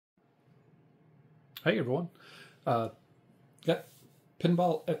Hey everyone, got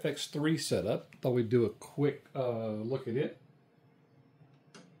Pinball FX3 set up. Thought we'd do a quick look at it.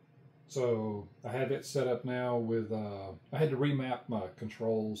 So I have it set up now with, I had to remap my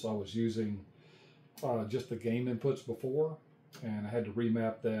controls. I was using just the game inputs before, and I had to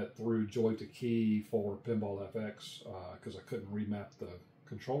remap that through JoyToKey for Pinball FX because I couldn't remap the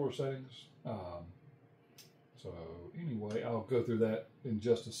controller settings. So anyway, I'll go through that in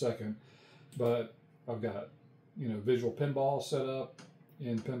just a second, but I've got, visual pinball set up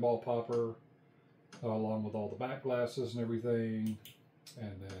in Pinball Popper, along with all the back glasses and everything.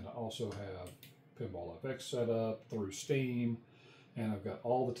 And then I also have Pinball FX set up through Steam, and I've got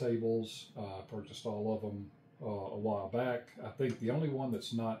all the tables. Purchased all of them a while back. I think the only one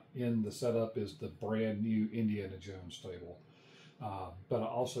that's not in the setup is the brand new Indiana Jones table. But I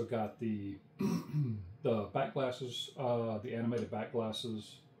also got the the back glasses, the animated back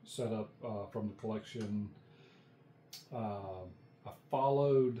glasses set up from the collection. I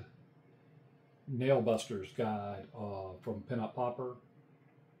followed Nailbuster's guide from Pinup Popper,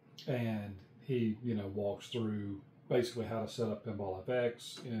 and he walks through basically how to set up Pinball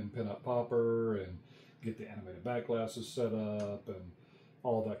FX in Pinup Popper and get the animated back glasses set up and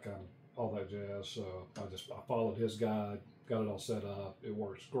all that jazz. So I followed his guide, got it all set up. It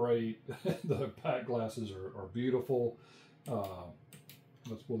works great. The back glasses are beautiful.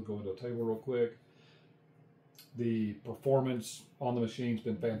 We'll go into a table real quick. The performance on the machine's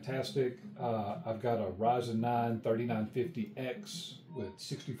been fantastic. I've got a Ryzen 9 3950X with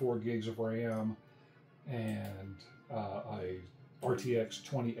 64 gigs of RAM and a RTX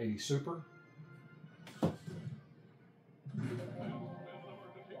 2080 Super.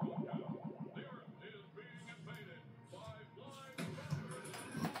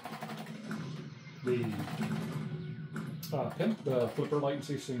 The flipper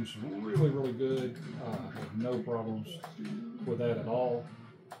latency seems really good. I have no problems with that at all.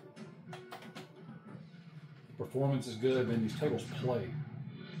 Performance is good, man. These tables play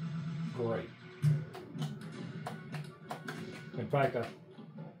great. In fact,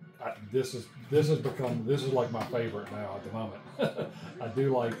 this is like my favorite now at the moment. I do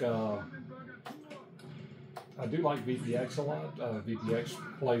like VPX a lot. VPX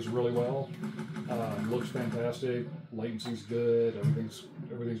plays really well. Looks fantastic. Latency's good.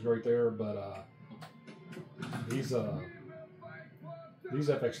 Everything's great there. But these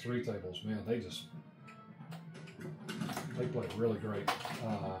FX3 tables, man, they play really great.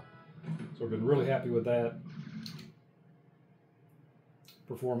 So I've been really happy with that.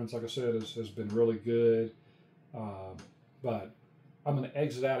 Performance, like I said, has been really good. But I'm going to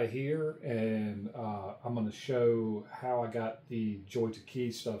exit out of here, and I'm going to show how I got the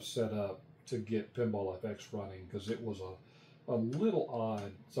JoyToKey stuff set up to get Pinball FX running, because it was a little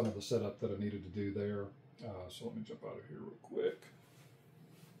odd, some of the setup that I needed to do there. So let me jump out of here real quick.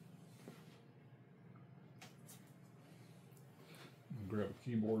 Grab a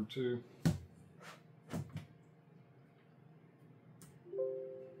keyboard too.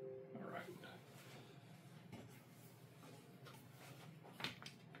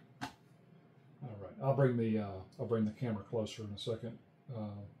 I'll bring the camera closer in a second. So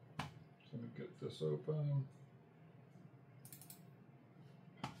let me get this open.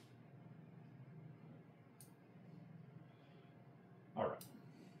 All right.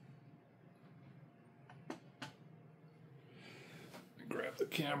 Let me grab the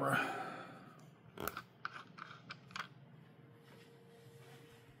camera.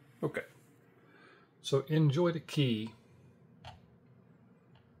 Okay. So in JoyToKey,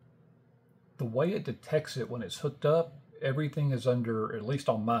 the way it detects it when it's hooked up, everything is under, at least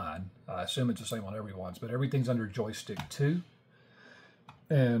on mine, I assume it's the same on everyone's, but everything's under joystick 2.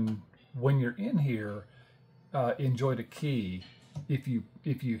 And when you're in here, in JoyToKey, if you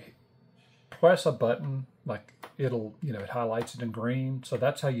press a button, like it highlights it in green, so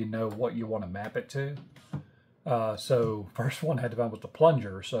that's how you know what you want to map it to. So first one I had to find was the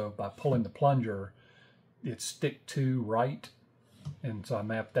plunger, so by pulling the plunger, it's stick 2 right, and so I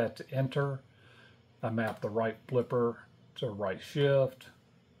mapped that to enter. I mapped the right flipper to right shift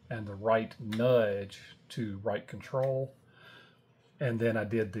and the right nudge to right control. And then I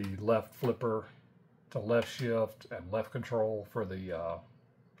did the left flipper to left shift and left control for the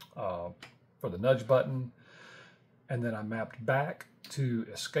nudge button. And then I mapped back to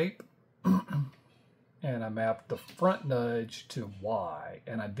escape. And I mapped the front nudge to Y.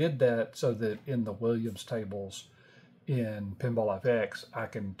 And I did that so that in the Williams tables in Pinball FX, I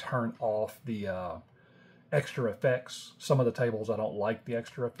can turn off the extra effects. Some of the tables I don't like the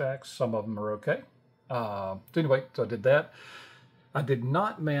extra effects. Some of them are okay. So anyway, so I did that. I did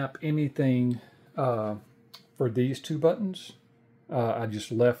not map anything For these two buttons, I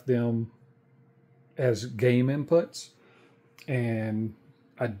just left them as game inputs, and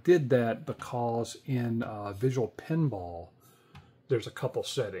I did that because in Visual Pinball, there's a couple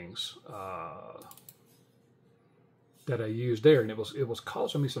settings that I used there, and it was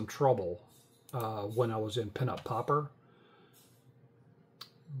causing me some trouble when I was in Pinup Popper.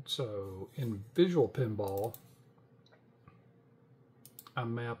 So in Visual Pinball, I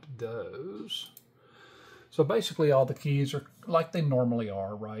mapped those. So basically all the keys are like they normally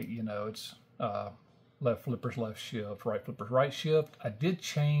are, right? You know, it's left flippers, left shift, right flippers, right shift. I did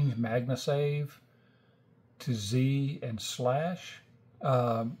change MagnaSave to Z and slash,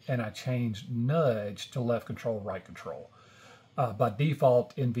 and I changed nudge to left control, right control. By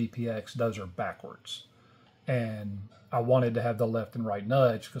default in VPX, those are backwards. And I wanted to have the left and right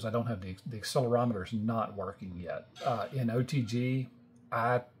nudge because I don't have the accelerometer's not working yet. In OTG,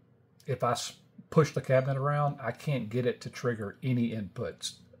 if I push the cabinet around, I can't get it to trigger any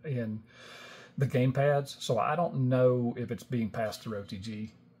inputs in the game pads, so I don't know if it's being passed through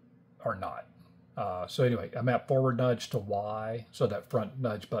OTG or not. So anyway, I mapped forward nudge to Y, so that front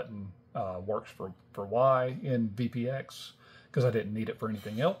nudge button works for Y in VPX because I didn't need it for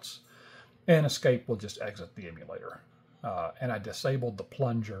anything else. And escape will just exit the emulator. And I disabled the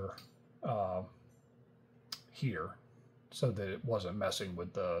plunger here so that it wasn't messing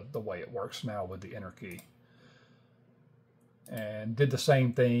with the way it works now with the enter key. And did the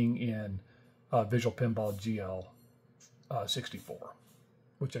same thing in Visual Pinball GL 64,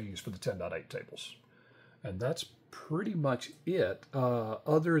 which I use for the 10.8 tables. And that's pretty much it,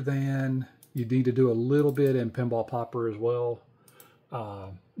 other than you need to do a little bit in Pinball Popper as well.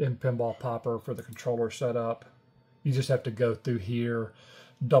 In Pinball Popper for the controller setup, you just have to go through here,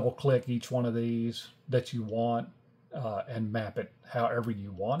 double click each one of these that you want, and map it however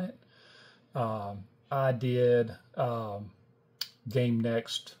you want it. I did game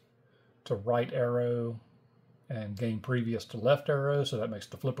next to right arrow and game previous to left arrow, so that makes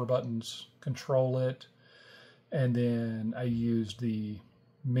the flipper buttons control it. And then I used the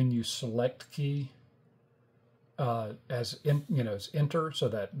menu select key as enter, so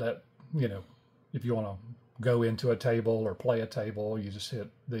that if you want to go into a table or play a table, you just hit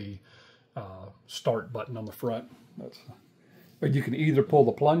the start button on the front. But you can either pull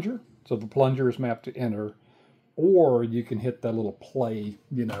the plunger, so the plunger is mapped to enter, or you can hit that little play,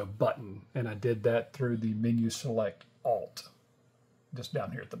 button. And I did that through the menu select alt, just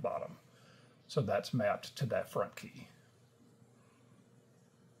down here at the bottom. So that's mapped to that front key.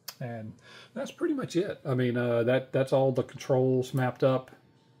 And that's pretty much it. I mean, that's all the controls mapped up.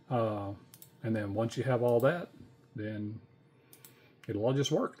 And then once you have all that, then it'll all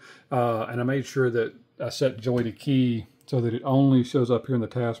just work. And I made sure that I set JoyToKey so that it only shows up here in the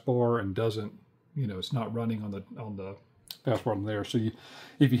taskbar and doesn't, it's not running on the taskbar on there. So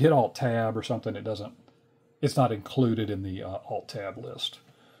if you hit Alt Tab or something, it's not included in the Alt Tab list.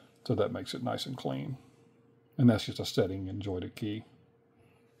 So that makes it nice and clean. And that's just a setting in JoyToKey.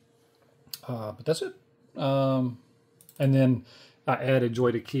 But that's it. And then I added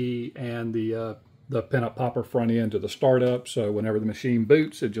JoyToKey and the Pinup Popper front end to the startup, so whenever the machine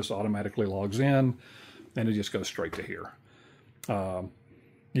boots, it just automatically logs in, and it just goes straight to here.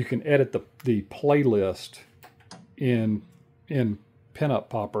 You can edit the playlist in Pinup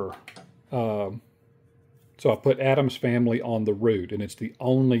Popper. So I put Addams Family on the root, and it's the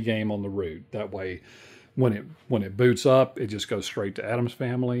only game on the root. That way, when it boots up, it just goes straight to Addams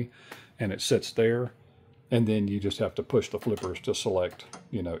Family, and it sits there. And then you just have to push the flippers to select,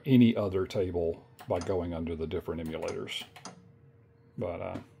 any other table by going under the different emulators.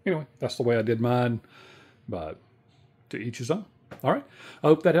 But anyway, that's the way I did mine. But to each his own. All right. I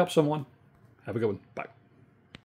hope that helps someone. Have a good one. Bye.